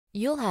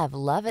You'll have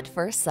love at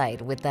first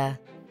sight with the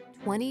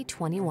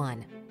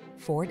 2021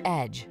 Ford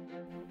Edge.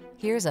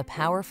 Here's a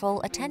powerful,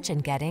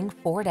 attention-getting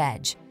Ford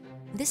Edge.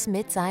 This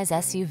midsize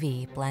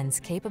SUV blends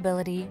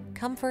capability,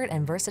 comfort,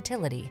 and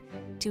versatility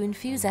to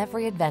infuse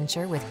every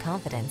adventure with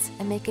confidence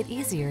and make it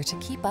easier to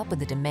keep up with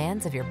the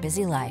demands of your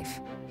busy life.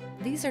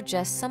 These are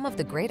just some of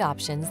the great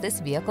options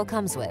this vehicle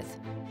comes with: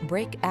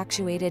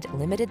 brake-actuated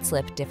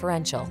limited-slip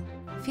differential.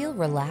 Feel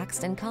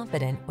relaxed and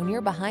confident when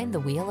you're behind the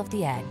wheel of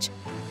the Edge.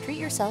 Treat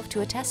yourself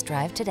to a test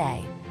drive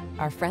today.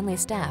 Our friendly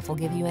staff will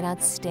give you an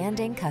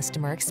outstanding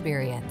customer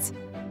experience.